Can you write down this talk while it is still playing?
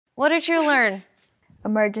What did you learn?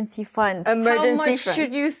 Emergency funds. How much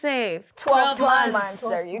should you save? 12 months.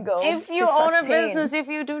 There you go. If you own a business, if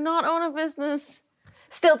you do not own a business,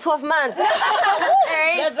 Still 12 months.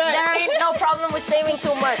 There ain't no problem with saving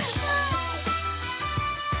too much.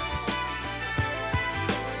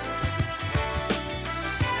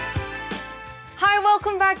 Hi,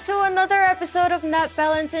 welcome back to another episode of Net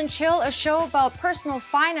Balance and Chill, a show about personal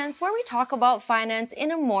finance where we talk about finance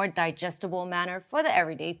in a more digestible manner for the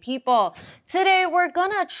everyday people. Today, we're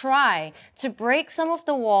gonna try to break some of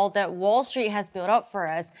the wall that Wall Street has built up for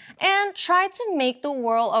us and try to make the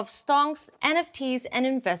world of stocks, NFTs, and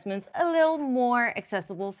investments a little more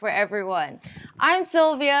accessible for everyone. I'm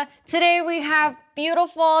Sylvia. Today, we have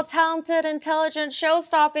beautiful, talented, intelligent,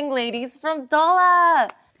 show-stopping ladies from Dolla.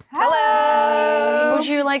 Hello. Would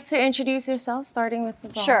you like to introduce yourself, starting with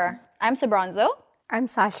the Sure. I'm Sabronzo. I'm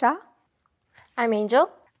Sasha. I'm Angel.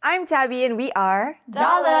 I'm Tabby, and we are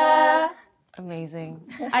Dolla. Amazing.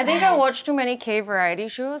 I think I watched too many K variety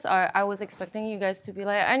shows. I was expecting you guys to be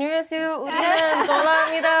like, 안녕하세요, 우리는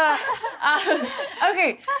돌라입니다.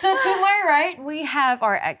 Okay, so to my right, we have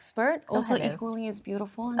our expert, also equally as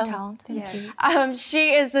beautiful and talented. Thank you.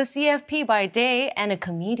 She is a CFP by day and a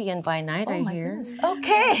comedian by night, I hear. Goodness.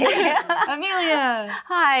 Okay. Amelia.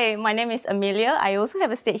 Hi, my name is Amelia. I also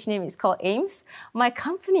have a stage name. It's called AIMS. My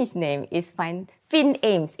company's name is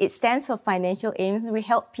FinAIMS. It stands for Financial Aims. We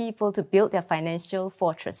help people to build their financial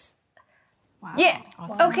fortress. Wow. Yeah.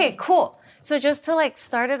 Awesome. Okay, cool. So just to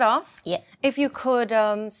start it off, if you could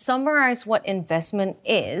summarize what investment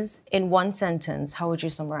is in one sentence, how would you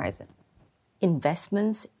summarize it?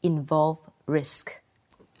 Investments involve risk.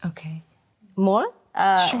 Okay. More?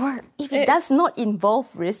 Sure. If it does not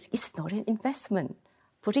involve risk, it's not an investment.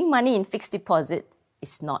 Putting money in fixed deposit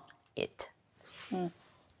is not it.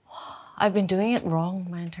 I've been doing it wrong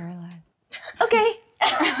my entire life. Okay.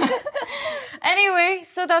 Anyway,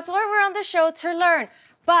 so that's why we're on the show, to learn.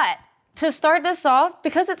 But to start this off,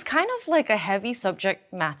 because it's kind of like a heavy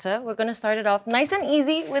subject matter, we're going to start it off nice and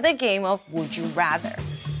easy with a game of Would You Rather.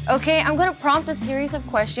 Okay, I'm going to prompt a series of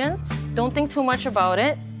questions. Don't think too much about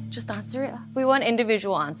it. Just answer it. We want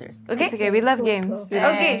individual answers. Okay? It's okay. We love games. Cool.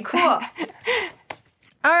 Okay, cool.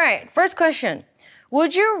 All right, first question.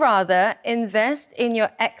 Would you rather invest in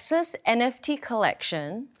your ex's NFT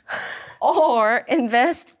collection or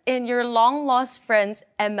invest in your long-lost friend's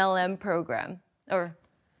MLM program? Or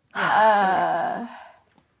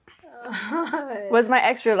Was my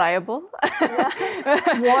ex reliable? were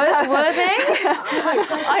they?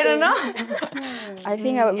 I don't know. I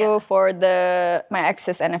think I would go for my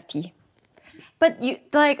ex's NFT. But you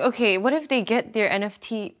okay, what if they get their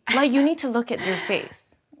NFT? You need to look at their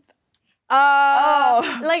face.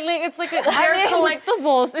 It's like they're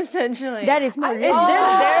collectibles essentially. That is more. Is this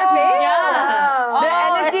their face? Yeah. The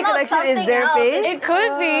NFT collection is their face. It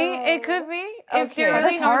could be. It could be. If they're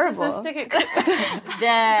really narcissistic, it could be.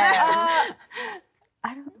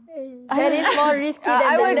 That is more risky than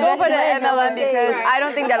I the would go for the investment, MLM because I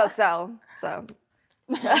don't think that'll sell. So.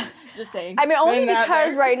 Just saying. I mean, only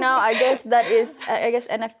because right now, I guess that is,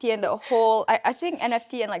 NFT and the whole, I think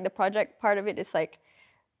NFT and the project part of it is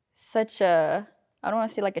such a, I don't want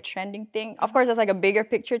to say a trending thing. Of course, there's a bigger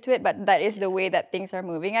picture to it, but that is the way that things are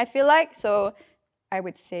moving, I feel like. So I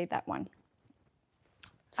would say that one.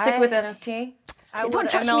 Stick with NFT.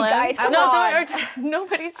 Don't judge me, guys.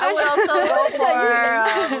 Nobody's I judging. would also go for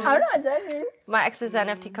I'm not judging. my ex's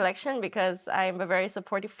NFT collection because I'm a very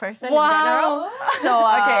supportive person Wow. in general. So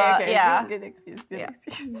Okay. yeah. Good excuse.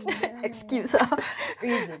 Excuse.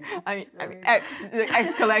 I mean,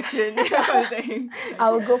 X collection. You know what I'm saying? I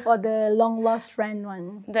will go for the long lost friend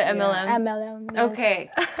one. The MLM. MLM. Yes. Okay,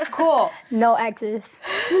 cool. No exes.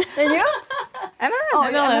 And you? MLM. Oh,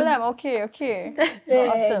 MLM. Okay.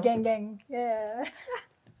 Yeah, Awesome. gang. Yeah.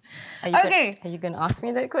 Are you gonna ask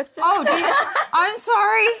me that question? Oh, I'm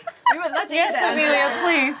sorry. Let's Yes, Amelia,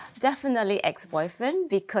 please. Definitely ex-boyfriend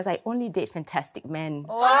because I only date fantastic men.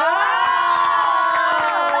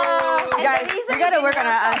 Guys, we gotta work on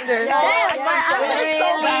our answers.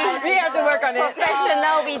 We have to work on it.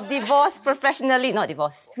 Professional, we divorced professionally. Not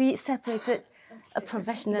divorced. We separated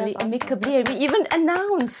professionally, amicably, and we even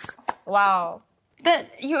announced Wow. That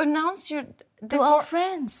you announced your to our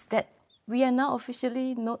friends that we are now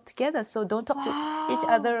officially not together, so don't talk to each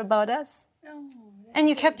other about us. and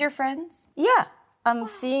you kept your friends? Yeah, I'm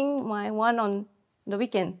seeing my one on the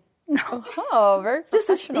weekend. Oh, very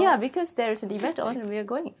because there is an event on and we are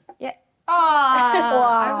going. Yeah.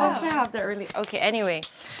 I want to have that really. Okay, anyway.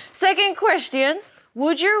 Second question.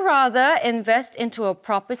 Would you rather invest into a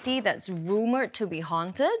property that's rumored to be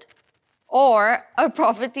haunted or a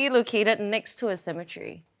property located next to a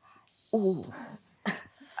cemetery?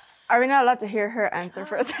 Are we not allowed to hear her answer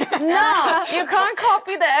first? No, you can't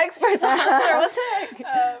copy the expert's answer. What the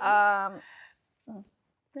heck?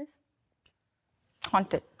 This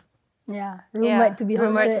haunted. Yeah, rumored to be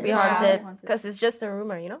haunted. Rumored to be haunted. haunted. Because it's just a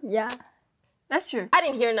rumor, you know? Yeah. That's true. I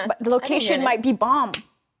didn't hear none. But the location might be bomb.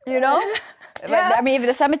 You know? Yeah. I mean, if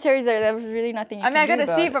the cemeteries are, there's really nothing you I can mean, I do gotta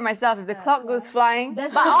see it about for myself. If the clock goes flying,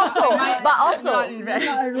 But also, invest.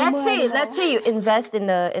 let's say you invest in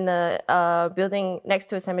the building next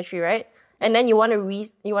to a cemetery, right? And then you want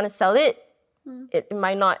to sell it. It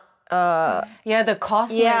might not. Yeah, the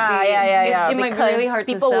cost Yeah. It might be because really hard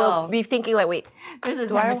to people sell. will be thinking like, wait, There's a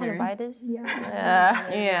do I want to cemetery. buy this?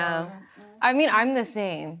 Yeah. I mean, I'm the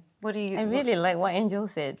same. What do you? I really like what Angel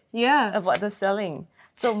said Yeah. about the selling.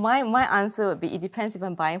 So my answer would be, it depends if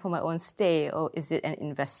I'm buying for my own stay or is it an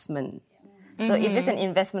investment. So if it's an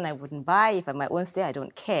investment, I wouldn't buy. If I'm my own stay, I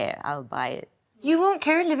don't care. I'll buy it. You won't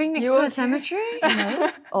care living next to a cemetery?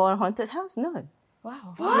 Or a haunted house? No.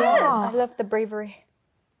 Wow. I love the bravery.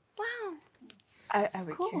 I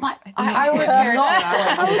would care. But I would care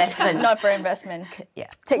too. investment. Not for investment. Yeah.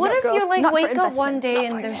 Take What note, if girls. you like Not for wake up one investment. day Not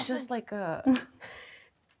and for there's investment. just like a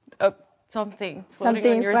something floating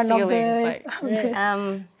Something on in your front of ceiling?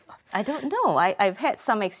 the. I don't know. I've had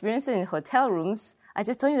some experiences in hotel rooms. I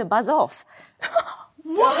just told you to buzz off.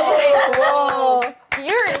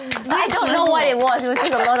 I don't know what it was. It was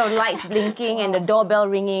just a lot of lights blinking and the doorbell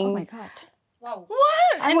ringing. Oh my god.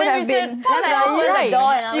 And would then have you said, been- then I opened the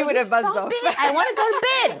door and She would have buzzed "Stop off. it, I want to go to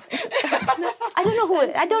bed. I don't know who.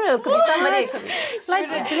 I don't know. It could be somebody. It could be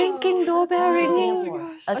lights blinking, doorbell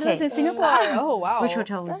ringing. That's Okay. in Singapore. Oh wow. Which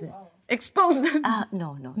hotel was it? Expose them.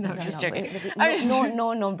 No, just joking.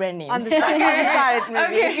 No brand names. On the side,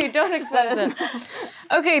 maybe. Okay, don't expose them.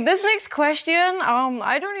 Okay, this next question,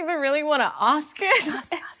 I don't even really want to ask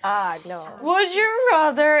it. No. Would you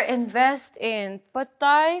rather invest in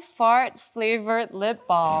Pattaya fart flavored lip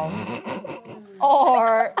balm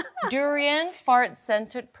or durian fart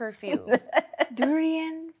scented perfume?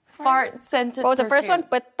 Durian. Fart scented. What was the first one?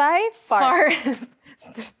 Pattaya fart. Fart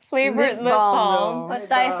flavored lip balm. But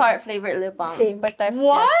Thai fart flavored lip balm. Same. Pattaya.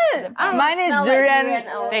 What? Mine is durian.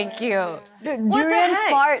 Thank you. Durian heck?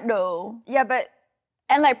 fart though. Yeah, but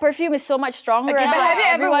And like perfume is so much stronger. okay, and but have you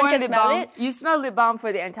ever everyone worn can lip smell balm? it. You smell lip balm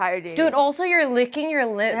for the entire day. Dude, also you're licking your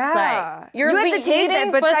lips. Yeah. Like, you're You have to taste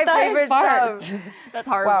eating that Pattaya Pattaya flavored farts. stuff. That's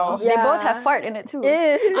horrible. Wow. They both have fart in it too. Does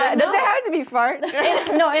it have to be fart?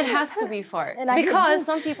 No, it has to be fart. And I hate Because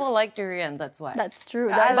some people like durian, that's why. That's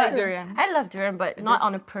true. I That's like true. durian. I love durian, but not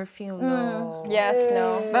on a perfume though. Yes,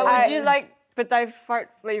 no. But would you like Pattaya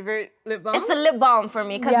fart flavored lip balm? It's a lip balm for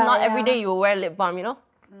me because Yeah, not every yeah. day you will wear lip balm, you know?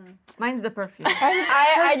 Mine's the perfume.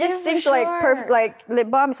 I just think like like lip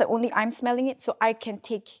balm is like only I'm smelling it, so I can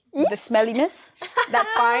take the smelliness.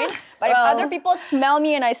 That's fine. But if other people smell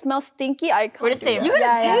me and I smell stinky, I can't. We're the do same.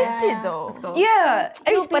 that. Taste it though. Yeah. I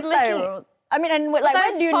use Pattaya. I mean, and like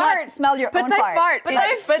when do you not smell your own Pattaya fart.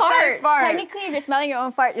 Pattaya fart. Technically, if you're smelling your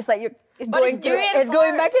own fart, it's like it's But going it's durian It's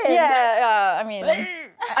going back in. Yeah, I mean,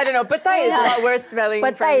 I don't know. Pattaya is a lot worse smelling.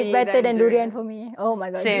 for Pattaya is me better than durian for me. Oh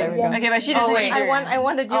my god. Same. Durian. Okay, but she doesn't eat durian. I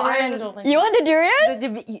want a durian. you want the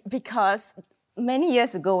durian? Because many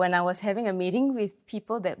years ago, when I was having a meeting with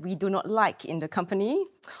people that we do not like in the company,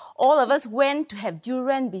 all of us went to have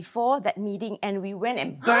durian before that meeting, and we went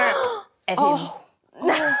and burnt at him.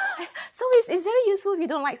 So it's very useful if you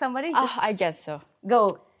don't like somebody. Just I guess so.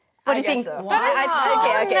 go. What do you think? So.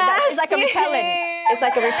 Okay. It's like a repellent. It's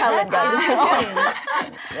like a repellent, guys.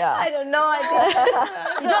 Yeah. I don't know. I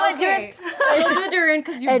think. You don't like durian? Don't do durian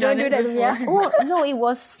because you've Hey, done don't do it that to me. before. Yeah. Oh no, it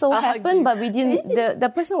was so happened, but we didn't. The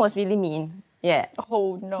person was really mean. Yeah.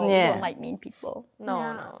 Oh no, Yeah. you don't like mean people. No.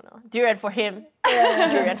 Durian for him.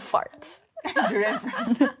 Durian fart.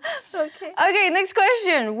 Okay, next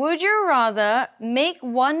question. Would you rather make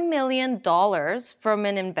 $1 million from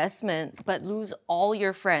an investment but lose all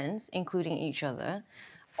your friends, including each other,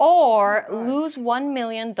 or lose $1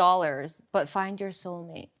 million but find your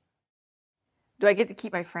soulmate? Do I get to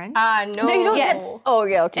keep my friends? No. No, you don't Yes. get. Oh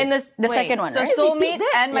yeah, okay. In this- the wait, second one, So right? soulmate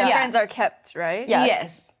and my Yeah. friends are kept, right? Yeah.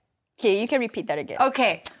 Yes. Okay, you can repeat that again.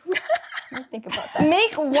 Okay. Think about that.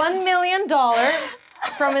 Make $1 million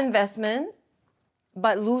from investment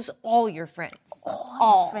but lose all your friends.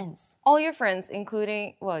 Friends. All your friends,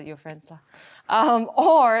 including, well, your friends lah.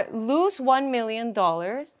 Or lose $1 million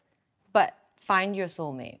but find your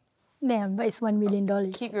soulmate. Damn, but it's $1 million.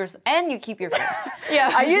 And you keep your friends.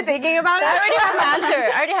 Are you thinking about it? I already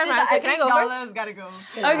have my answer. Can I go first? Dolla's gotta go.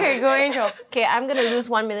 Okay, go Angel. Okay, I'm gonna lose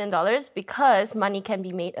 $1 million because money can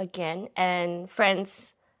be made again, and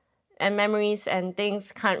friends and memories and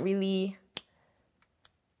things can't really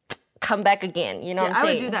come back again. You know what I'm I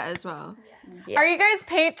saying? would do that as well. Are you guys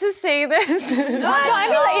paid to say this? No, I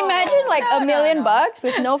mean, like, imagine like $1,000,000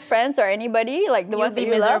 with no friends or anybody, like the ones that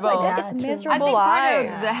be you love. Like, miserable. that is Yeah, true. miserable I think part life.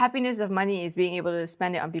 of the happiness of money is being able to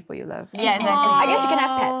spend it on people you love. Yeah, exactly. I guess you can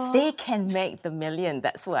have pets. They can make the million.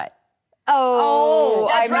 That's what. Oh,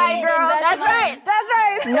 That's I right, mean, girl. That's right. That's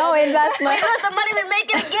right. No investment. Where's the money we make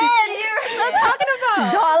it again? What I'm talking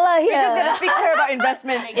about? Dollar here. Just gonna speak to her about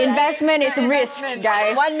investment. Investment is risk,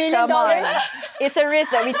 guys. $1 million. Come on. It's a risk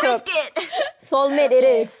that we took. Soulmate it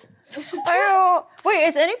is. Oh, wait,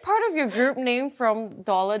 is any part of your group name from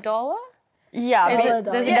Dolla? Yeah, Is it-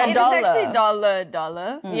 does it- the It's dollar. actually dollar.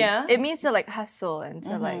 Yeah. It means to like hustle and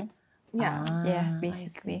to like, yeah. Yeah,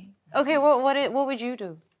 basically. Okay, what would you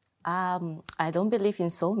do? I don't believe in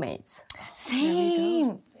soulmates. Same.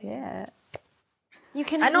 Yeah. You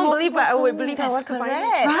can. I don't believe, but I would believe I want to find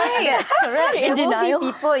it. Right. That's correct. In There will denial. be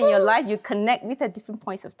people in your life you connect with at different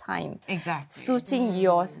points of time, Exactly. suiting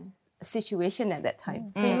your situation at that time.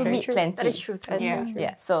 So you meet plenty. That is true. Too. Yeah.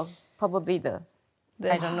 Yeah. So probably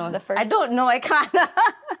I don't know. The first. I don't know. I can't.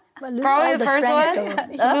 But lose Probably all the first friends,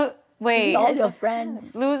 one. though. Wait, All your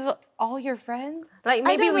friends. lose all your friends? Like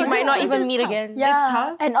maybe we might not even meet again. Yeah.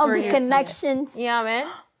 tough And all for the you to- connections. Yeah, man.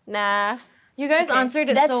 Nah. You guys answered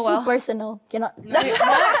it That's so too well. personal. Cannot.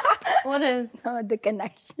 What is? The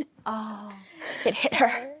connection. It hit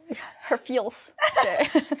her. Her feels.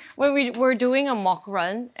 When we were doing a mock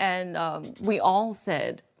run, and we all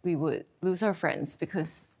said we would lose our friends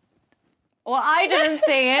because. Well, I didn't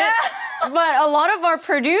say it, but a lot of our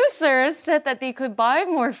producers said that they could buy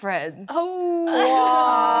more friends. Oh,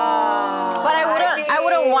 But I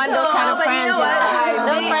wouldn't want those kind of but you friends. know what? Yeah.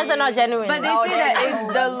 Those friends are not genuine. But they say that it's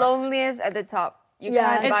the loneliest at the top. You Yeah,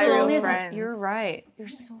 can't it's buy the real loneliest. friends. You're right. You're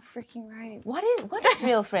so freaking right. What is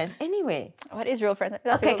real friends anyway? What is real friends?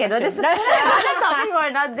 That's Okay, a good no, this is question. another topic for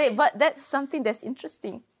another day. But that's something that's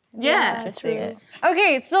interesting. Yeah. Interesting.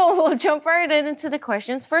 Okay, so we'll jump right into the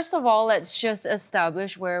questions. First of all, let's just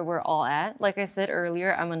establish where we're all at. Like I said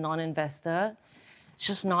earlier, I'm a non-investor. It's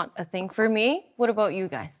just not a thing for me. What about you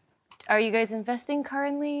guys? Are you guys investing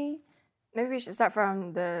currently? Maybe we should start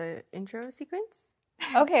from the intro sequence.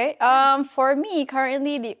 Okay. For me,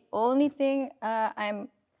 currently, the only thing I'm,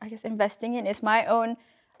 I guess, investing in is my own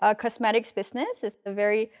cosmetics business. It's a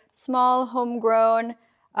very small, homegrown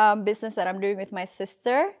business that I'm doing with my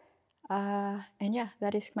sister. And yeah,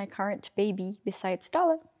 that is my current baby besides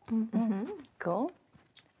Dolla. Cool.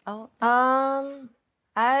 Oh,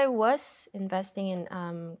 I was investing in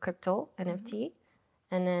crypto, NFT,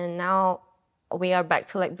 and then now we are back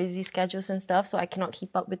to like busy schedules and stuff, so I cannot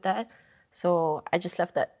keep up with that. So I just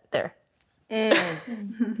left that there.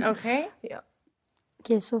 okay. Yeah.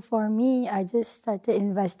 Okay, so for me, I just started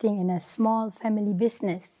investing in a small family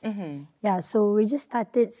business. Yeah, so we just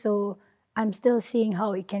started, so I'm still seeing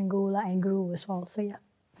how it can go and grow as well. So yeah,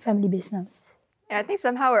 family business. Yeah, I think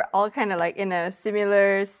somehow we're all kind of like in a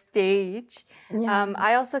similar stage. Yeah.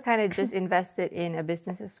 I also kind of just invested in a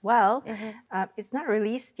business as well. It's not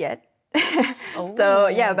released yet. So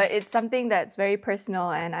yeah, but it's something that's very personal,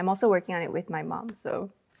 and I'm also working on it with my mom. So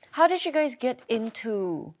How did you guys get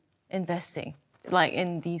into investing, like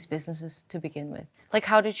in these businesses to begin with? Like,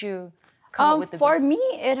 how did you come up with the For business? me,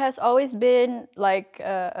 it has always been like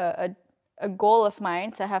a goal of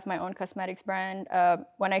mine to have my own cosmetics brand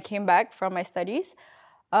when I came back from my studies.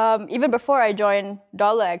 Even before I joined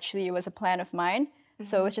Dolla, actually, it was a plan of mine.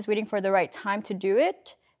 So I was just waiting for the right time to do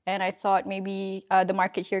it. And I thought maybe the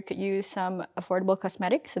market here could use some affordable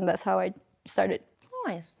cosmetics, and that's how I started.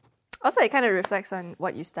 Nice. also it kind of reflects on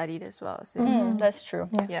what you studied as well. Since That's true.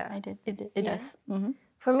 yeah. I did. It does.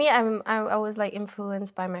 For me, I was like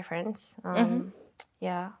influenced by my friends.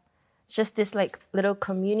 Yeah, it's just this like little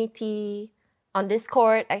community on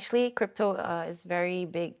Discord. Actually, crypto is very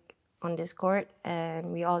big on Discord,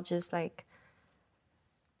 and we all just like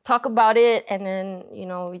talk about it, and then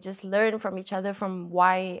we just learn from each other from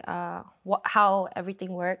why how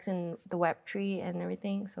everything works in the Web3 and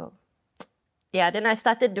everything. So yeah, then I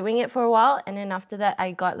started doing it for a while, and then after that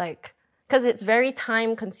I got like, because it's very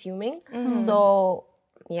time consuming. So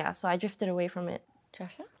yeah, so I drifted away from it.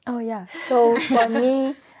 Joshua? Oh yeah. So for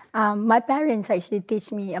me, my parents actually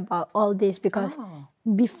teach me about all this because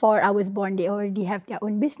before I was born, they already have their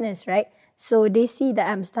own business, right? So they see that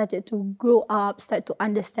I'm started to grow up, start to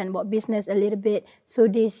understand about business a little bit. So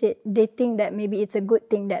they think that maybe it's a good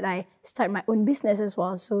thing that I start my own business as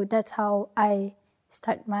well. So that's how I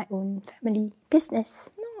start my own family business.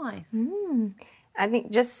 Nice. I think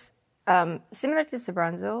just similar to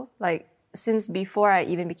Sabranzo, like since before I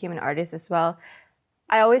even became an artist as well,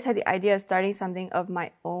 I always had the idea of starting something of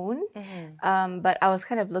my own, but I was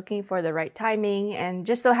kind of looking for the right timing, and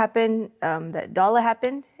just so happened that Dolla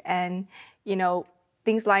happened, and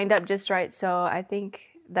things lined up just right. So I think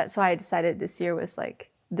that's why I decided this year was like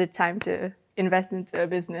the time to invest into a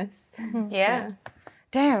business. Yeah.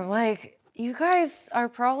 Damn, like you guys are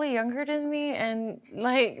probably younger than me, and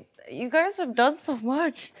like you guys have done so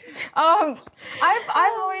much. I've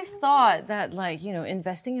always thought that like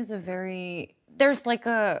investing is there's like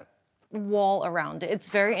a wall around it. It's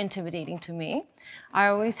very intimidating to me. I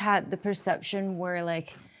always had the perception where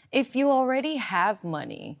like if you already have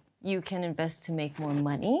money, you can invest to make more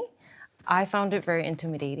money. I found it very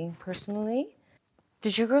intimidating personally.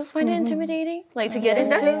 Did you girls find it intimidating? Like to get It's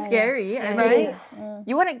into definitely scary. I mean, right?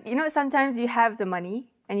 you want to, sometimes you have the money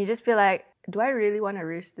and you just feel like, do I really want to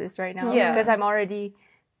risk this right now? Yeah. Because I'm already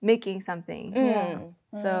making something.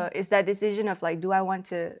 So it's that decision of like, do I want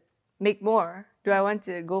to make more? Do I want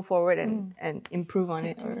to go forward and improve on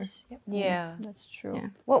it? Or, Yeah. That's true. Yeah.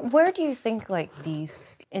 Well, where do you think like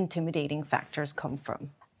these intimidating factors come from?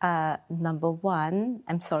 Number one,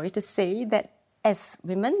 I'm sorry to say that as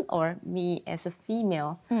women or me as a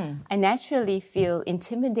female, I naturally feel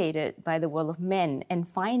intimidated by the world of men, and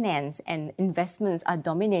finance and investments are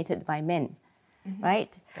dominated by men,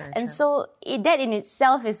 right? And so that in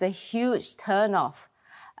itself is a huge turnoff.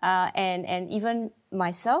 And even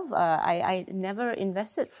myself, I never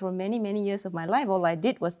invested for many, many years of my life. All I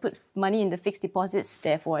did was put money in the fixed deposits.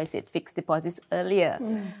 Therefore, I said fixed deposits earlier.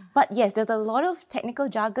 But yes, there's a lot of technical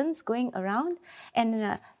jargons going around.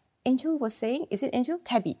 And Angel was saying, is it Angel?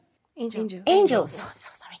 Tabby. Angel. So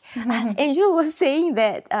sorry. Angel was saying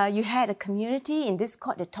that you had a community in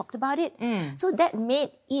Discord that talked about it. So that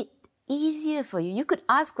made it easier for you. You could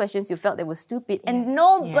ask questions you felt they were stupid, and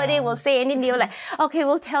nobody will say anything. They were like, okay,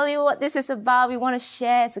 we'll tell you what this is about. We want to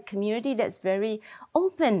share as a community that's very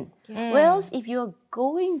open. Whereas if you're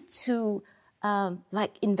going to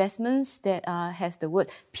like investments that has the word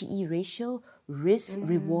PE ratio, risk,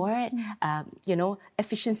 reward,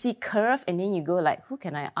 efficiency curve, and then you go like, who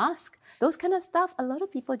can I ask? Those kind of stuff, a lot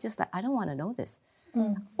of people just like, I don't want to know this.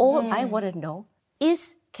 All I want to know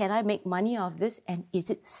is, can I make money off this, and is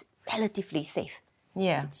it relatively safe?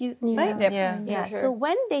 Yeah. Right? Yeah. So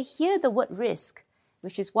when they hear the word risk,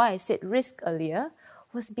 which is why I said risk earlier,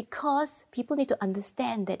 was because people need to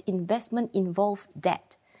understand that investment involves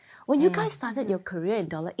debt. When you guys started your career in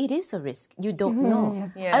Dolla, it is a risk. You don't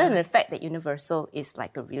know. Other than the fact that Universal is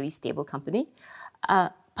like a really stable company,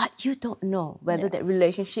 but you don't know whether that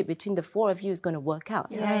relationship between the four of you is going to work out.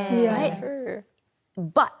 Right? Sure.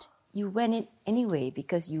 But you went in anyway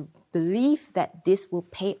because you believe that this will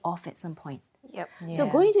pay off at some point. So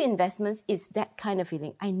going to investments is that kind of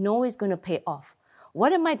feeling. I know it's going to pay off.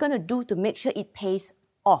 What am I going to do to make sure it pays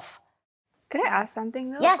off? Could I ask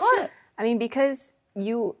something though? Yeah, sure. I mean, because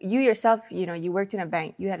you yourself, you worked in a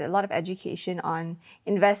bank, you had a lot of education on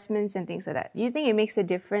investments and things like that. Do you think it makes a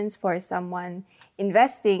difference for someone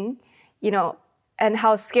investing, and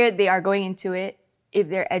how scared they are going into it if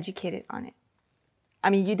they're educated on it? I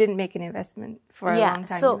mean, you didn't make an investment for a long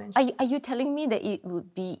time. So are you telling me that it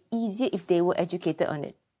would be easier if they were educated on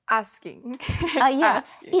it? Asking.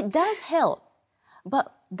 It does help.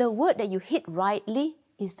 But the word that you hit rightly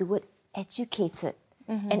is the word educated.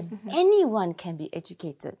 And anyone can be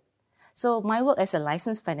educated. So my work as a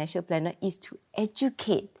licensed financial planner is to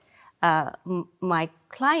educate my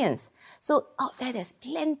clients. So out there's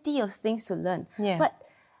plenty of things to learn. But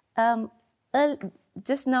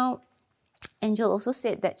just now, Angel also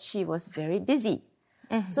said that she was very busy.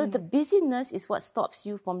 So the busyness is what stops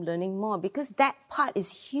you from learning more, because that part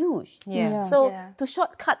is huge. So to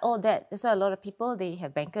shortcut all that, that's why a lot of people, they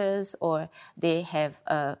have bankers or they have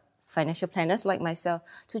financial planners like myself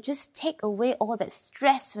to just take away all that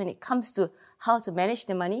stress when it comes to how to manage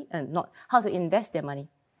their money and not how to invest their money.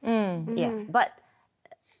 But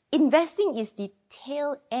investing is the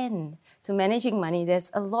tail end to managing money.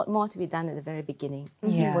 There's a lot more to be done at the very beginning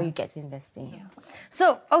before you get to investing.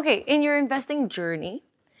 So, okay, in your investing journey,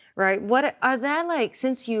 right, what are there like,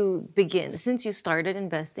 since you started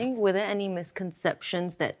investing, were there any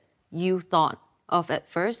misconceptions that you thought of at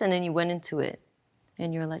first and then you went into it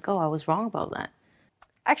and you're like, oh, I was wrong about that?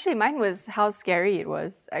 Actually, mine was how scary it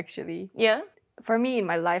was, actually. Yeah? For me in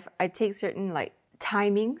my life, I take certain like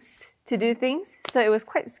timings to do things. So it was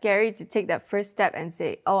quite scary to take that first step and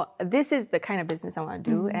say, oh, this is the kind of business I want to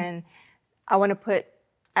do. And I want to put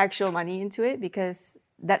actual money into it, because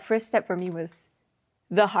that first step for me was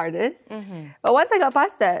the hardest. But once I got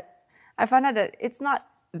past that, I found out that it's not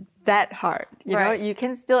that hard. You know, you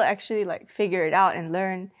can still actually like figure it out and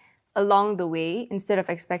learn along the way instead of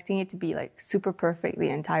expecting it to be like super perfect the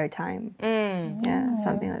entire time. Yeah,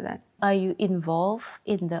 something like that. Are you involved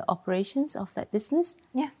in the operations of that business?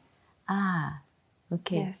 Yeah.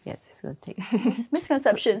 Okay. Yes. Yes, it's going to take.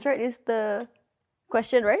 Misconceptions, right? Is the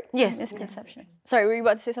question, right? Yes. Misconceptions. Sorry, were you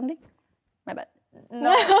about to say something? My bad.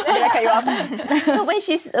 No. Did I cut you off? No,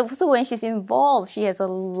 when she's involved, she has a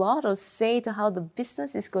lot of say to how the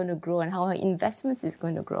business is going to grow and how her investments is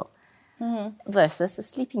going to grow, versus a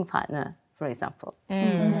sleeping partner, for example.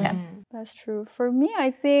 Yeah. That's true. For me,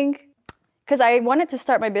 I think, because I wanted to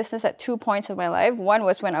start my business at 2 points of my life. One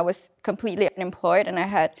was when I was completely unemployed and I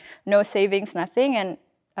had no savings, nothing. And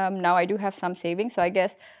now I do have some savings. So I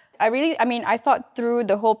guess I thought through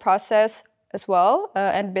the whole process as well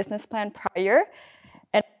and business plan prior.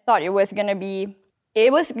 And I thought it was, of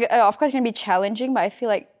course, going to be challenging. But I feel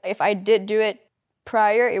like if I did do it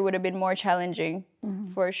prior, it would have been more challenging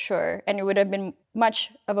for sure. And it would have been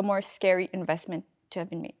much of a more scary investment to have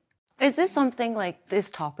been made. Is this something like this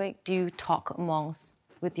topic? Do you talk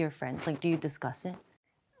with your friends? Like, do you discuss it?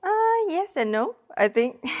 Yes and no, I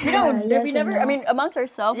think. We don't. yes We and never. no. I mean, amongst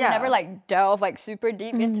ourselves, Yeah. we never like delve like super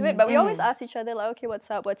deep into it. But we always ask each other like, okay, what's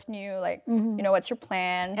up? What's new? Like, what's your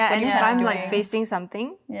plan? Yeah, What and do you if plan I'm on like doing? facing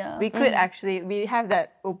something, Yeah. we could actually, we have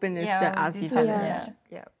that openness to ask each other.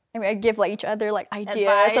 Yeah. I mean, I give like each other like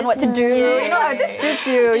ideas on what to do. You know, this suits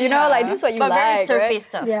you. You know, like this is what you But like, very surface right?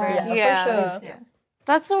 stuff. Yeah. Very Yeah. For sure.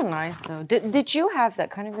 That's so nice, though. Did you have that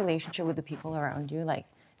kind of relationship with the people around you, like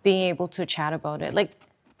being able to chat about it, like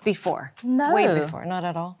before? No. Way before, not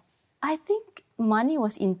at all. I think money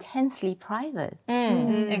was intensely private.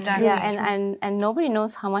 Exactly. Yeah, and nobody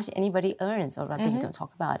knows how much anybody earns, or rather you don't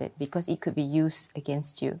talk about it because it could be used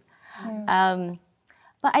against you.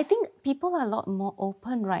 But I think people are a lot more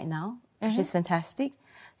open right now, which is fantastic.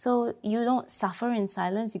 So you don't suffer in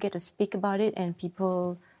silence, you get to speak about it and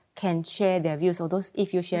people can share their views. Although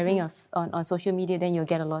if you're sharing on social media, then you'll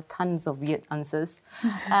get tons of weird answers.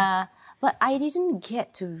 But I didn't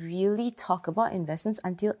get to really talk about investments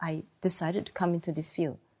until I decided to come into this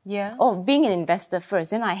field. Yeah. Being an investor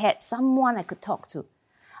first, then I had someone I could talk to.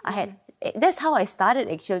 That's how I started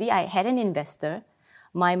actually. I had an investor.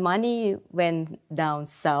 My money went down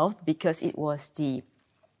south because it was the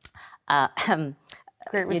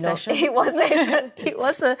Great recession. it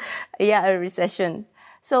was a recession.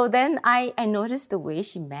 So then I noticed the way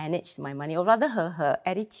she managed my money, or rather her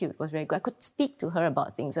attitude was very good. I could speak to her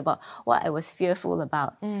about things, about what I was fearful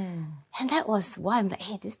about. And that was why I'm like,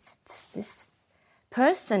 hey, this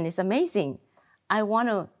person is amazing. I want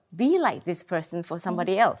to be like this person for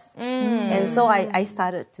somebody else. And so I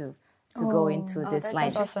started to go into this line.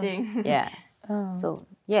 Interesting. Yeah. So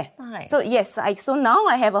yeah. Nice. So yes, so now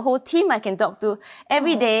I have a whole team I can talk to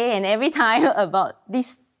every day and every time about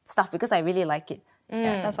this stuff because I really like it.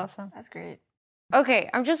 Yeah, that's awesome. That's great. Okay,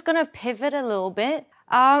 I'm just gonna pivot a little bit.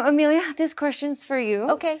 Amelia, this question's for you.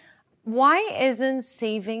 Okay. Why isn't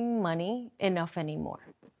saving money enough anymore?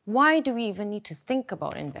 Why do we even need to think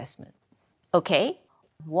about investment? Okay.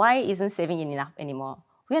 Why isn't saving enough anymore?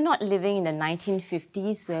 We are not living in the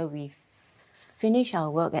 1950s where we finish our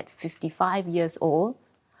work at 55 years old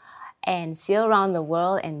and sail around the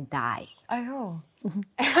world and die. I know.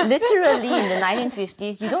 Literally in the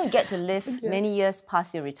 1950s, you don't get to live many years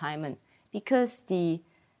past your retirement because the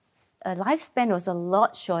lifespan was a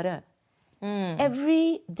lot shorter.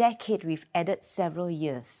 Every decade, we've added several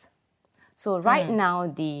years. So right now,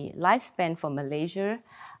 the lifespan for Malaysia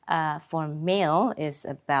for male is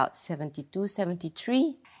about 72,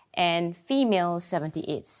 73, and female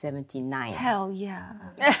 78, 79. Hell yeah.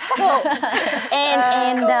 So,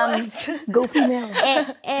 Go female.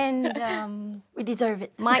 We deserve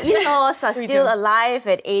it. my in-laws are still alive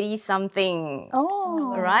at 80-something.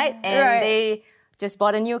 Oh. Right? And they just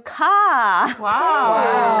bought a new car.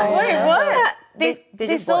 Wow. Wait, what? They They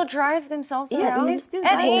just still bought, drive themselves yeah, around? they still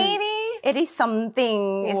At drive. 80?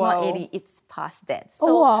 80-something. It's not Wow. 80, it's past that.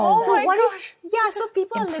 So, wow. so what is, so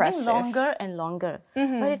people are living Impressive. longer and longer.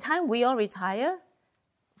 By the time we all retire,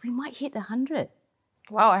 we might hit 100.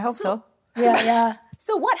 Wow, I hope so. Yeah.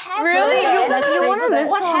 So what happens? Really? then- You wanna live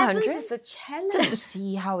What to happens 100? is a challenge. Just to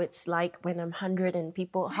see how it's like when I'm 100 and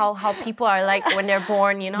people, how people are like when they're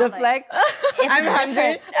born, you know? The like, flex. I'm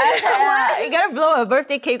 100. You gotta blow a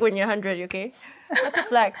birthday cake when you're 100, okay? That's a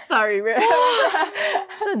flex. Sorry, bro.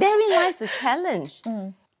 So therein lies the challenge.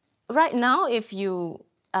 Right now, if you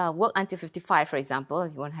work until 55, for example,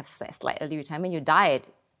 you want to have slight early retirement, you die at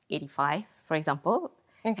 85, for example.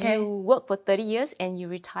 Okay. You work for 30 years and you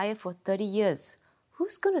retire for 30 years.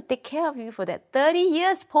 Who's going to take care of you for that 30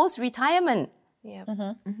 years post-retirement?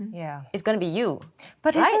 Yeah. Yeah. It's going to be you.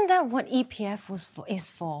 But Right? isn't that what EPF is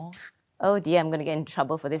for? Oh dear, I'm going to get into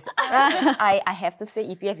trouble for this. I have to say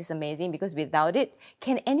EPF is amazing because without it,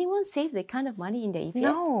 can anyone save the kind of money in their EPF?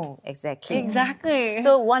 No. Exactly. Exactly.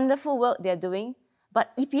 So wonderful work they're doing,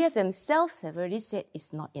 but EPF themselves have already said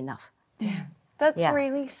it's not enough. That's Yeah.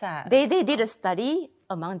 really sad. They did a study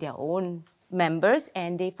among their own members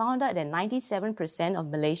and they found out that 97% of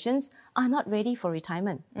Malaysians are not ready for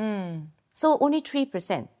retirement. So only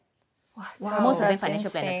 3%. Most of them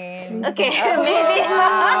financial planners. Okay, maybe.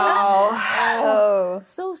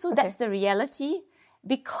 So that's the reality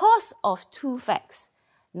because of two facts.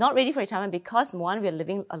 Not ready for retirement because one, we're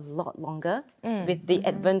living a lot longer. With the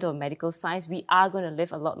advent of medical science, we are going to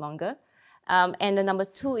live a lot longer. And the number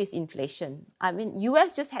two is inflation. I mean,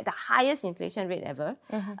 US just had the highest inflation rate ever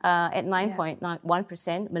at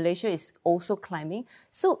 9.1%. Malaysia is also climbing.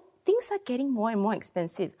 So things are getting more and more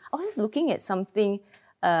expensive. I was looking at something,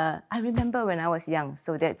 I remember when I was young,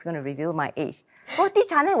 so that's going to reveal my age. Roti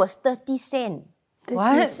canai was 30 cents.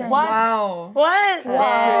 What? Wow. What?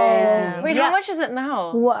 Wow. Wait, how much is it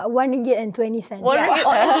now? $1.20.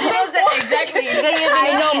 Exactly.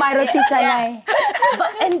 I know my roti canai.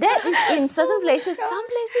 And that is in certain places. Some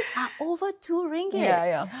places are over 2 ringgit.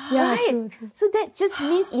 Yeah, Right. true. So that just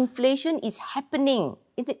means inflation is happening.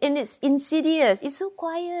 And it's insidious. It's so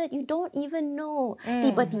quiet. You don't even know.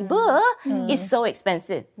 Tiba-tiba, it's so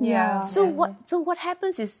expensive. Yeah. So what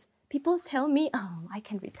happens is people tell me, oh, I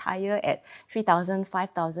can retire at 3,000,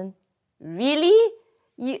 5,000. Really?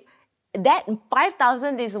 That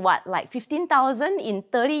 5,000 is what, like 15,000 in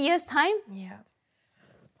 30 years' time? Yeah.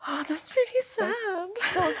 Oh, that's pretty sad.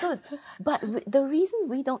 But the reason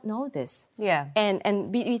we don't know this,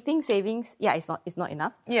 and we think savings, it's not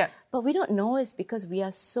enough. Yeah. But we don't know is because we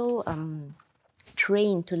are so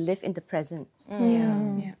trained to live in the present.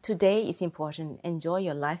 Today is important. Enjoy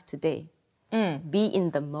your life today. Be in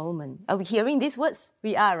the moment. Are we hearing these words?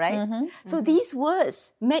 We are, right? So these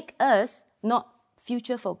words make us not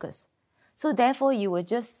future focused. So therefore, you will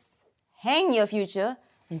just hang your future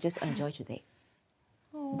and just enjoy today.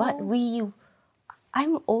 But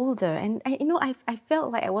I'm older and I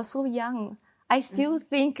felt like I was so young. I still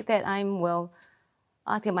think that I'm,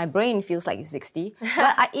 my brain feels like it's 60.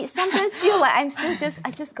 But it sometimes feel like I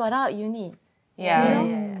just got out uni.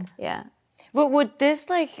 Yeah. But would this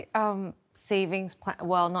savings plan,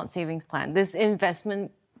 not savings plan, this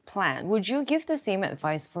investment plan, would you give the same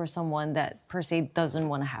advice for someone that per se doesn't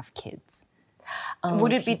want to have kids?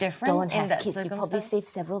 Would it be different Don't in have that kids, you probably circumstance? save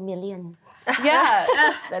several million. Yeah,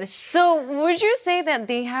 that is true. So would you say that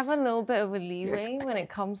they have a little bit of a leeway when it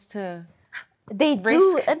comes to They risk?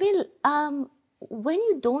 do. I mean, when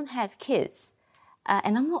you don't have kids,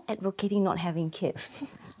 and I'm not advocating not having kids,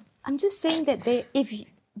 I'm just saying that they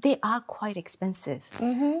are quite expensive.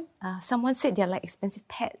 Someone said they're like expensive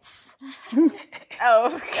pets.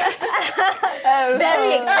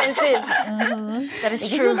 Very expensive. That is They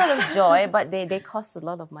give you a lot of joy, but they cost a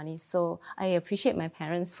lot of money. So I appreciate my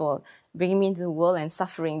parents for bringing me into the world and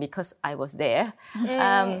suffering because I was there.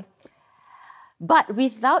 But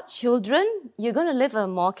without children, you're going to live a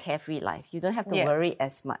more carefree life. You don't have to worry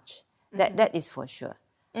as much. That is for sure.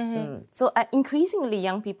 So increasingly,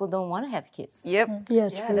 young people don't want to have kids. Yep. Yeah,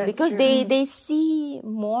 true. Because they see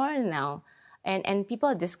more now. And people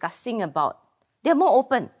are discussing about, they're more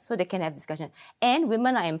open so they can have discussion. And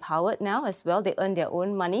women are empowered now as well. They earn their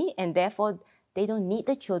own money and therefore they don't need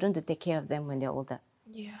the children to take care of them when they're older.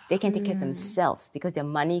 Yeah. They can take care of themselves because their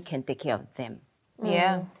money can take care of them.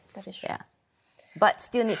 Yeah. That is true. Yeah. But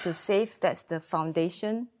still need to save, that's the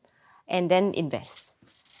foundation, and then invest.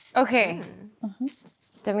 Okay.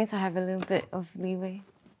 That means I have a little bit of leeway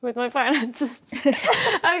with my finances.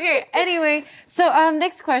 Okay, anyway. So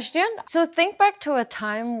next question. So think back to the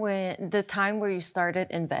time where you started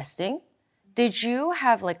investing. Did you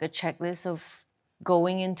have like a checklist of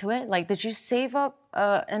going into it? Like, did you save up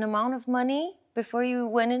an amount of money before you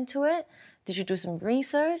went into it? Did you do some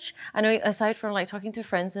research? I know aside from like talking to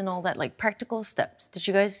friends and all that, like practical steps, did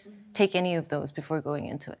you guys take any of those before going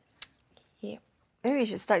into it? Maybe we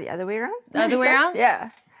should start the other way around. The other way around?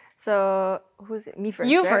 Yeah. So who's it? Me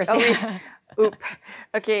first. You right? first. Oh, wait. Oop.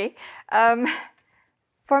 Okay.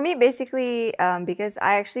 For me, basically, because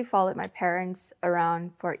I actually followed my parents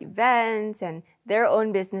around for events and their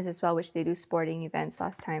own business as well, which they do sporting events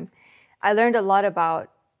last time. I learned a lot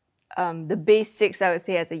about the basics, I would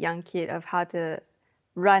say, as a young kid of how to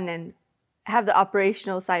run and have the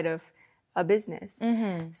operational side of a business.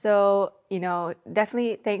 So,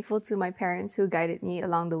 definitely thankful to my parents who guided me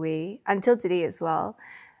along the way until today as well.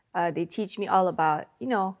 They teach me all about,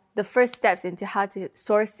 the first steps into how to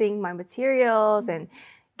sourcing my materials and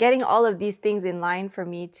getting all of these things in line for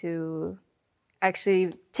me to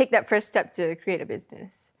actually take that first step to create a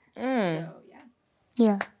business. So,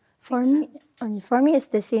 Yeah, for me, it's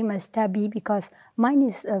the same as Tabby because mine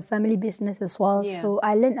is a family business as well. Yeah. So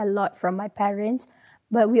I learned a lot from my parents,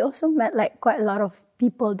 but we also met like quite a lot of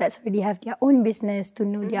people that already have their own business to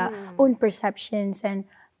know their own perceptions and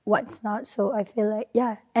what's not. So I feel like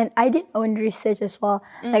and I did own research as well.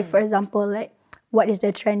 Like for example, like what is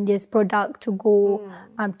the trendiest product to go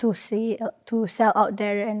to sell out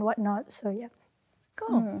there and whatnot. So yeah.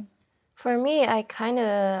 Cool. For me, I kind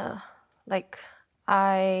of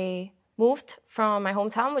I moved from my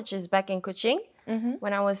hometown, which is back in Kuching,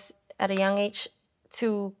 when I was at a young age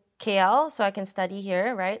to KL, so I can study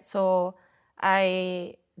here, right? So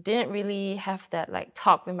I didn't really have that like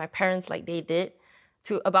talk with my parents like they did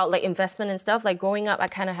about like investment and stuff. Like growing up, I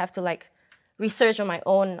kind of have to like research on my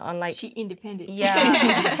own on like she independent. yeah,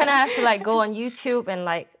 kind of have to like go on YouTube and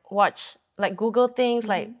like watch like Google things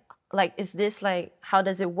like is this like how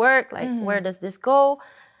does it work? Like where does this go?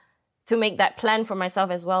 To make that plan for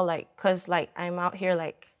myself as well, like because like I'm out here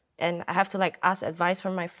like and I have to like ask advice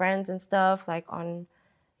from my friends and stuff like on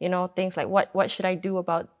things like what should I do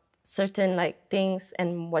about certain like things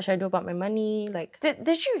and what should I do about my money like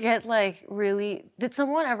Did you get like really, did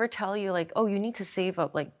someone ever tell you like, oh, you need to save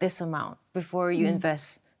up like this amount before you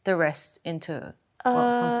invest the rest into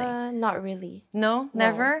something? not really. No?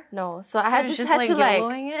 Never? No. So I So had it's just just had like to like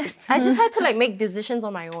YOLOing it? I just had to like make decisions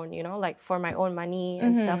on my own, like for my own money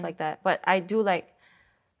and stuff like that. But I do like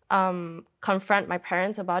confront my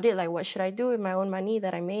parents about it, like what should I do with my own money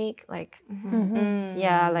that I make, like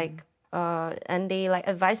yeah, like and they like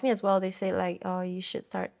advise me as well. They say like, oh, you should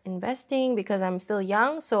start investing because I'm still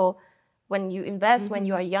young. So when you invest when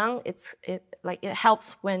you are young, it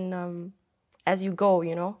helps when as you go,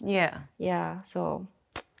 Yeah. Yeah. So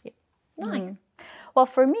Nice. Well,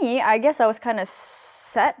 for me, I guess I was kind of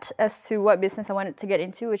set as to what business I wanted to get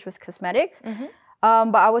into, which was cosmetics.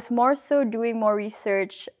 But I was more so doing more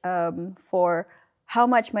research for how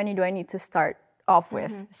much money do I need to start off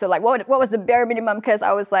with. So like what was the bare minimum? Because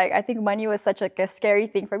I was like, I think money was such like a scary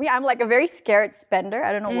thing for me. I'm like a very scared spender.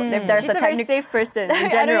 I don't know if there's She's a very safe person in I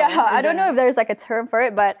general. don't know if there's like a term for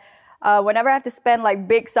it, but whenever I have to spend like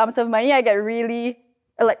big sums of money, I get really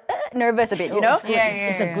like nervous a bit, you know?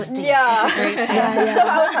 It's a good thing. Yeah.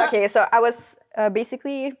 So I was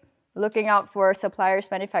basically looking out for suppliers,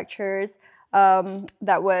 manufacturers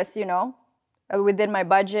that was, within my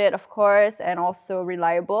budget, of course, and also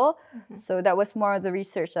reliable. So that was more of the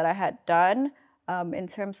research that I had done. In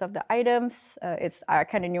terms of the items, I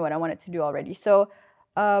kind of knew what I wanted to do already. So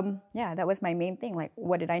that was my main thing. Like,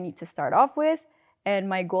 what did I need to start off with? And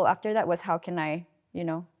my goal after that was how can I,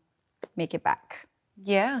 make it back.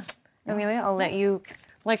 Yeah. Amelia, I'll let you,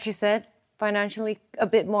 like you said, financially a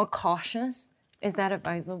bit more cautious. Is that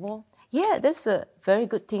advisable? Yeah, that's a very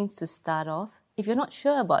good thing to start off. If you're not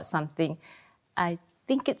sure about something, I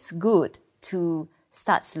think it's good to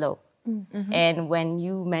start slow. And when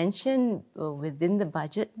you mention within the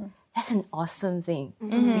budget, that's an awesome thing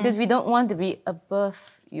because we don't want to be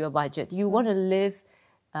above your budget. You want to live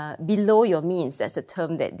below your means. That's a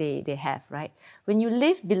term that they have, right? When you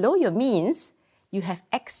live below your means, you have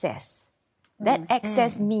excess. That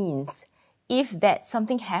excess means if that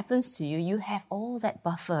something happens to you, you have all that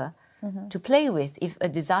buffer to play with if a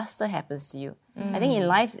disaster happens to you. I think in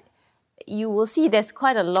life, you will see there's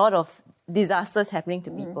quite a lot of disasters happening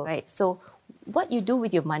to people, right? So what you do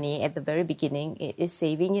with your money at the very beginning is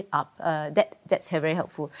saving it up. That's very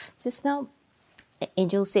helpful. Just now,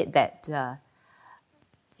 Angel said that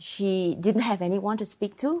she didn't have anyone to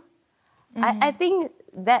speak to. I think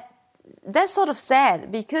that's sort of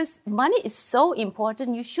sad because money is so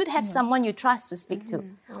important. You should have someone you trust to speak to,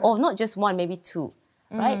 or not just one, maybe two,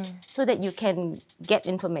 right? So that you can get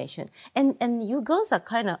information. And you girls are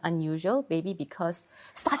kind of unusual, maybe because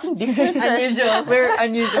starting businesses. We're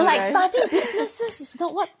unusual. Like guys. starting businesses is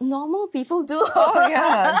not what normal people do. Oh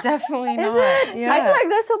yeah, definitely not. Yeah. I feel like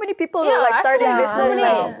there's so many people that like starting business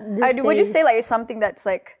now. Would you say like it's something that's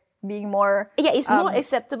like being more Yeah, it's more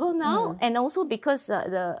acceptable now, and also because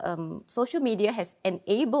the social media has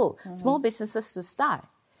enabled small businesses to start.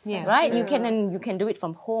 Yes. Right, you can do it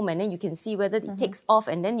from home, and then you can see whether it takes off,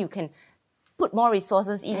 and then you can put more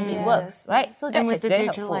resources in if it works. Right, so that And with is the very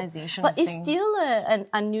helpful. digitalization But of it's things. still an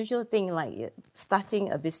unusual thing, like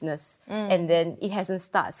starting a business and then it hasn't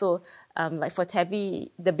started. So, like for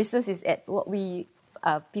Tabby, the business is at what we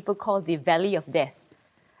people call the valley of death.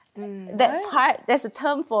 That part, there's a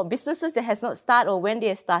term for businesses that has not started, or when they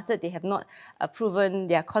have started, they have not proven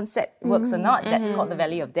their concept works or not. That's called the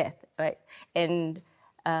valley of death, right? And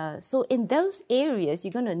so in those areas,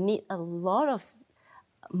 you're going to need a lot of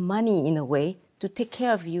money in a way to take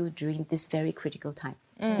care of you during this very critical time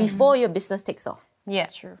before your business takes off. Yeah.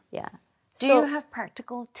 True. Yeah. Do you have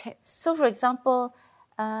practical tips? So, for example,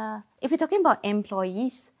 if you're talking about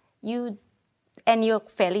employees, and you're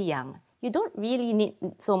fairly young, you don't really need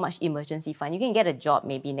so much emergency fund. You can get a job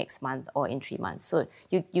maybe next month or in 3 months. So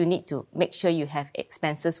you need to make sure you have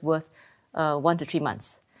expenses worth 1 to 3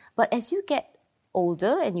 months. But as you get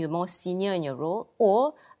older and you're more senior in your role,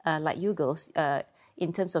 or like you girls,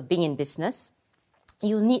 in terms of being in business,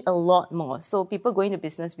 you need a lot more. So people going to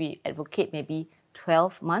business, we advocate maybe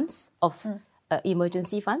 12 months of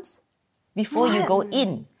emergency funds before you go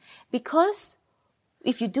in. Because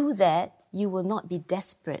if you do that, you will not be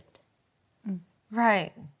desperate.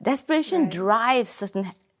 Right. Desperation drives certain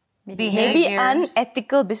maybe Behaviors.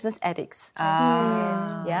 unethical business ethics.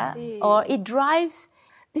 Yeah. Or it drives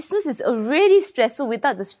business is already stressful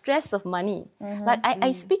without the stress of money. Like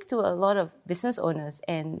I speak to a lot of business owners,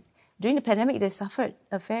 and during the pandemic they suffered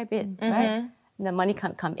a fair bit, right? The money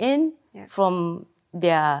can't come in from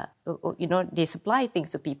their, they supply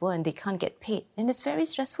things to people and they can't get paid, and it's very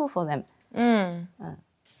stressful for them.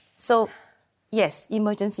 So yes,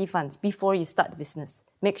 emergency funds before you start the business.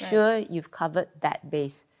 Make sure you've covered that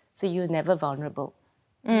base so you're never vulnerable.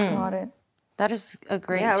 Got it. That is a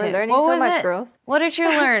great Yeah, tip. we're learning What so was much, it? girls. What did you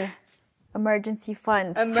learn? Emergency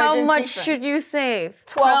funds. How much should you save?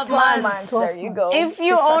 12 months. There you go. If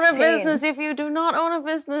you To own a sustain. business, if you do not own a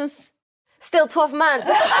business. Still 12 months.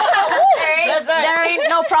 There ain't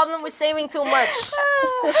no problem with saving too much.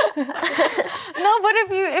 No, but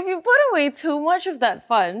if you put away too much of that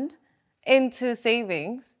fund into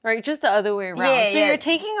savings, right? Just the other way around. Yeah, so yeah. you're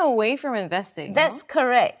taking away from investing. That's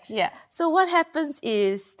correct. Yeah. So what happens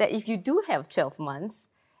is that if you do have 12 months,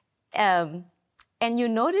 and you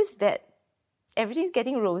notice that everything's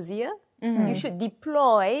getting rosier, you should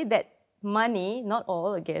deploy that money, not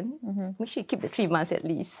all again, make sure you keep the 3 months at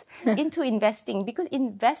least, into investing. Because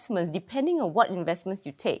investments, depending on what investments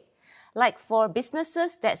you take, like for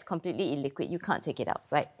businesses, that's completely illiquid. You can't take it out,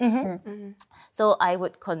 right? So I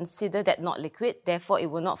would consider that not liquid. Therefore,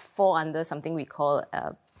 it will not fall under something we call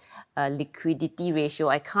a liquidity ratio.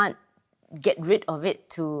 I can't get rid of it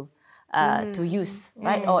to use,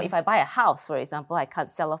 right? Or if I buy a house, for example, I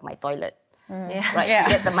can't sell off my toilet. Right, to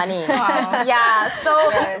get the money. Yeah, so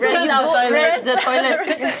Rent the toilet.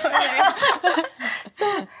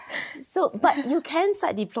 but you can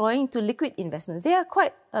start deploying to liquid investments. There are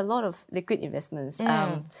quite a lot of liquid investments.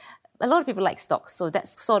 A lot of people like stocks, so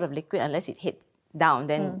that's sort of liquid unless it hits down,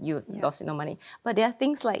 then you lost no money. But there are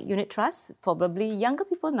things like unit trusts. Probably younger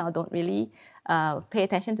people now don't really pay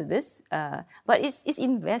attention to this, but it's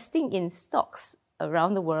investing in stocks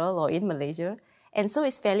around the world or in Malaysia. And so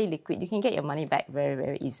it's fairly liquid. You can get your money back very,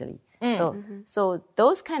 very easily. So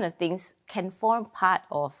those kind of things can form part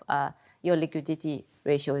of your liquidity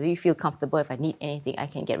ratio. You feel comfortable, if I need anything, I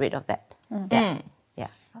can get rid of that. Yeah.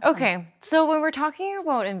 Okay, so when we're talking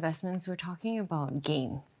about investments, we're talking about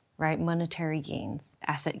gains, right? Monetary gains,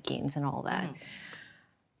 asset gains, and all that.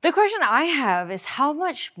 The question I have is, how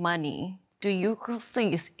much money do you girls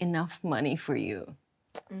think is enough money for you?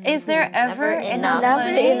 Is there ever enough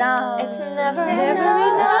money? It's never enough.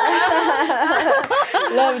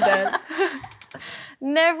 Love that.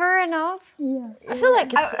 Never enough? Yeah. I feel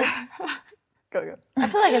like it's Go. I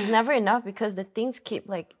feel like it's never enough because the things keep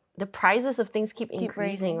the prices of things keep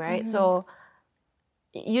increasing, right? So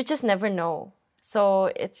you just never know.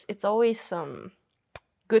 So it's always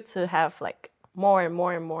good to have like more and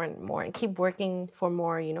more and more and more and keep working for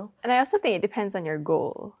more, And I also think it depends on your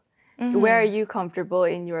goal. Where are you comfortable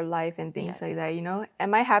in your life and things like that,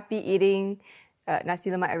 Am I happy eating nasi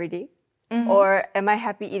lemak every day? Or am I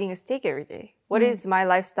happy eating a steak every day? What is my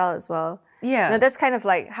lifestyle as well? Yeah. That's kind of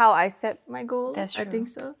like how I set my goal. That's I true. think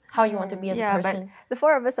so. How you want to be as a person. But the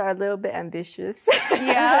four of us are a little bit ambitious.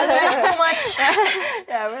 Yeah, Too much.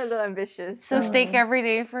 Yeah, we're a little ambitious. so steak every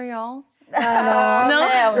day for y'all?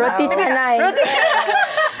 No. Roti canai.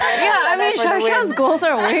 Yeah, I mean, for the Shasha's win. goals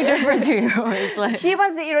are way different to yours. Like, She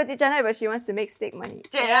wants to eat roti canai, but she wants to make steak money.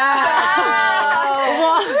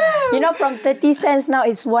 From 30 cents now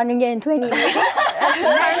it's 1 ringgit and 20.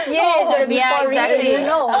 Next year it's gonna be 4 ringgit. exactly.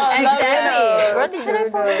 Exactly. Roti True, canai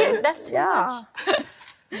for true. ringgit. That's too much.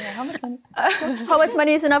 How much money? How much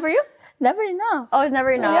money is enough for you? Never enough. Oh, it's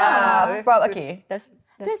never enough. Yeah. Okay, that's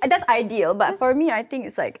ideal. But for me, I think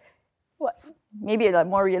it's like, maybe like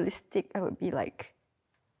more realistic. I would be like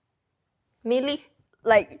Millie.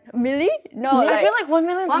 like Millie? No, I feel like 1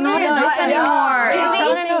 million is not million is enough not enough. anymore. it's No.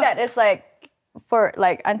 something that is like for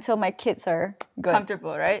like until my kids are good.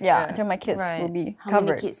 Comfortable, right? Yeah, until my kids Right. will be How covered.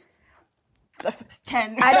 many kids?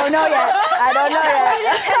 10. I don't know yet. I don't know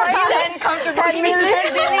yet. 10 comfortable.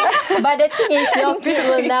 But the thing is, your kid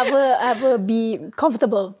will never ever be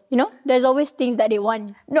comfortable. You know, there's always things that they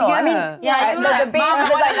want. No, I mean, Yeah, the base,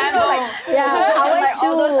 like, Yeah, I want like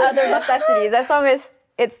all those shoes. other necessities. As long as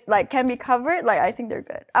it's like can be covered, like I think they're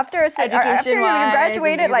good. After you Education-wise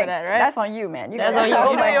graduated, and things like like that, right? that's on you, man. That's on you.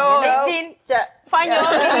 18. Find your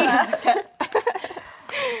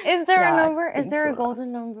Is there Yeah, a I number? Is think there a so.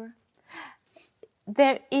 golden number?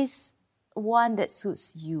 There is one that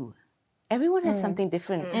suits you. Everyone has something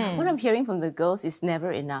different. What I'm hearing from the girls is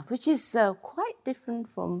never enough, which is quite different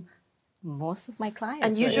from most of my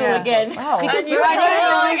clients. Unusual right? again. Because You are the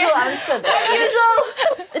usual answer.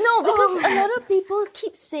 no, because a lot of people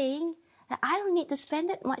keep saying that I don't need to spend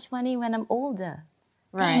that much money when I'm older.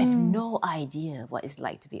 They have no idea what it's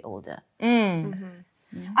like to be older.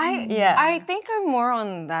 I think I'm more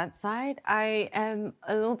on that side. I am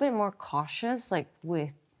a little bit more cautious, like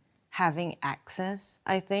with having access,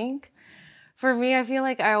 I think. For me, I feel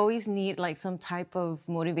like I always need like some type of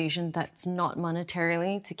motivation that's not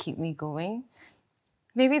monetarily to keep me going.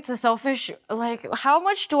 Maybe it's a selfish, like, how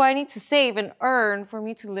much do I need to save and earn for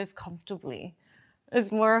me to live comfortably?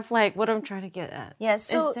 It's more of like what I'm trying to get at. Yeah,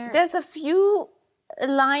 so Is there- there's a few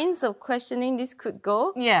lines of questioning this could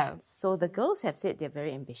go. Yeah. So the girls have said they're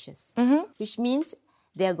very ambitious, which means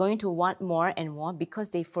they're going to want more and more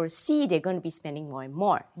because they foresee they're going to be spending more and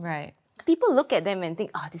more. Right. People look at them and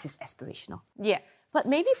think, oh, this is aspirational. Yeah. But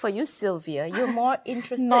maybe for you, Sylvia, you're more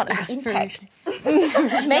interested Not in impact.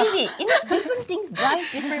 Maybe. Different things drive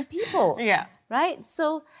different people. Yeah. Right?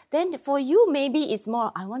 So then for you, maybe it's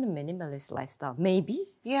more, I want a minimalist lifestyle. Maybe.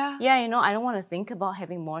 Yeah. Yeah, I don't want to think about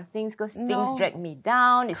having more things because No. things drag me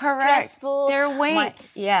down. It's Correct. stressful. They're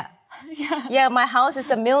weights. Yeah, my house is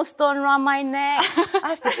a millstone around my neck.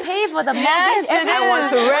 I have to pay for the mortgage. I want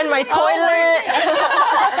to rent my toilet.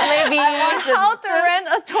 Maybe how to rent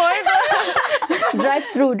a toilet. Drive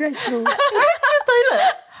through.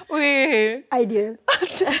 Wait. Idea.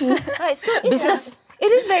 Right, so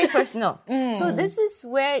it is very personal. So this is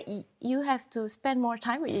where you have to spend more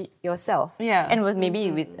time with yourself. Yeah. And maybe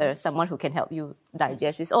with someone who can help you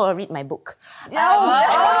digest this or read my book.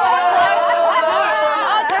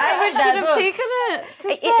 I should have taken it.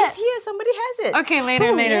 It's here, somebody has it. Okay,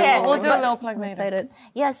 later. Yeah. We'll do a little plug later. Excited.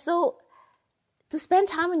 Yeah, so to spend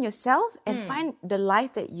time on yourself and find the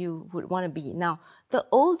life that you would want to be. Now, the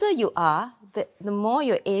older you are, the more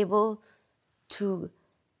you're able to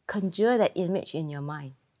conjure that image in your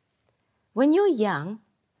mind. When you're young,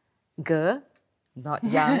 not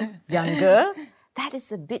young, younger, that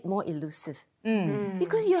is a bit more elusive.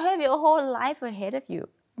 Because you have your whole life ahead of you.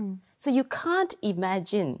 So you can't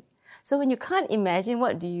imagine. So when you can't imagine,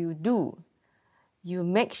 what do? You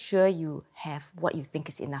make sure you have what you think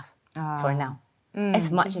is enough for now.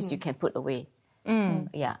 As much as you can put away.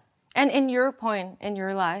 Yeah. And in your point in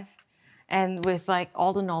your life, and with like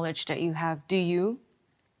all the knowledge that you have, do you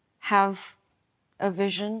have a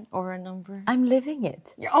vision or a number? I'm living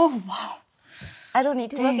it. Oh wow. I don't need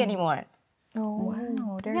to work anymore. Oh,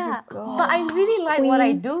 wow. There Yeah. you go. But I really like what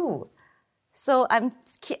I do. So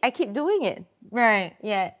I keep doing it. Right.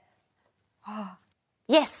 Yeah.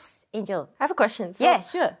 Yes, Angel. I have a question. So, Yeah,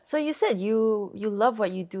 sure. So you said you love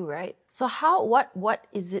what you do, right? So what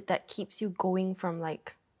is it that keeps you going from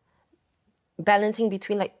like balancing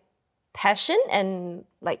between like passion and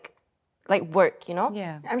like work, you know?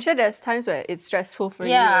 Yeah. I'm sure there's times where it's stressful for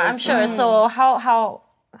you. Yeah, I'm as sure. So how?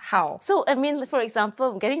 So, I mean, for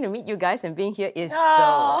example, getting to meet you guys and being here is so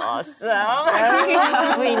awesome.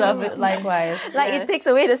 We love it. Likewise. Like, it takes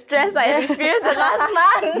away the stress I have experienced the last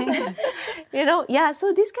month. Yeah,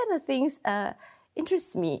 so these kind of things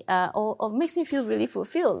interest me or makes me feel really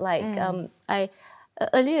fulfilled. Like,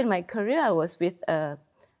 earlier in my career, I was with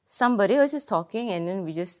somebody, I was just talking, and then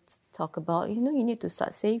we just talk about, you need to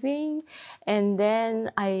start saving. And then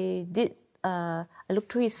I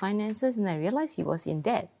looked through his finances and I realized he was in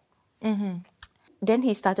debt. Then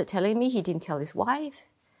he started telling me he didn't tell his wife.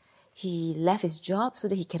 He left his job so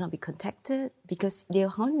that he cannot be contacted because they're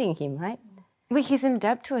hounding him, right? Wait, he's in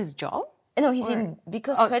debt to his job? No, he's in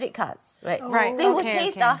because credit cards, right? Right, So he would okay,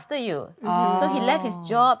 chase okay. after you. So he left his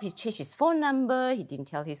job, he changed his phone number, he didn't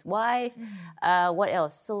tell his wife. What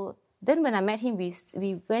else? So then when I met him,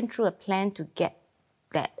 we went through a plan to get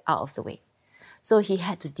that out of the way. So he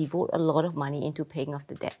had to devote a lot of money into paying off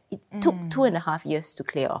the debt. It took 2.5 years to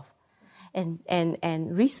clear off.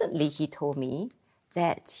 And recently he told me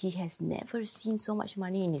that he has never seen so much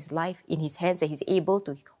money in his life, in his hands, that he's able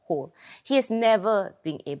to hold. He has never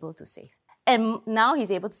been able to save. And now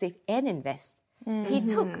he's able to save and invest. He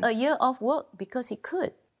took a year off work because he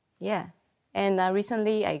could. Yeah. And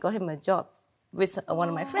recently I got him a job with one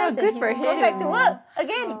of my friends, and he's going back to work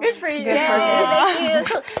again. Good for you. Thank you.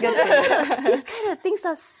 So, these kind of things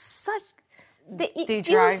are such. It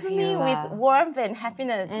fills me with warmth and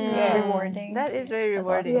happiness. Yeah. Rewarding. That is very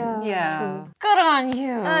rewarding. Yeah. Yeah. Good on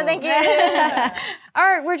you. Thank you. All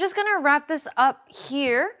right, we're just gonna wrap this up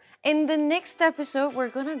here. In the next episode, we're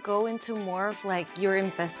gonna go into more of like your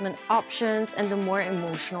investment options and the more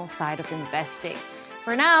emotional side of investing.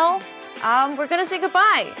 For now, we're gonna say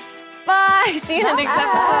goodbye. Bye. See you in the next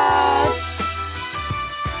episode.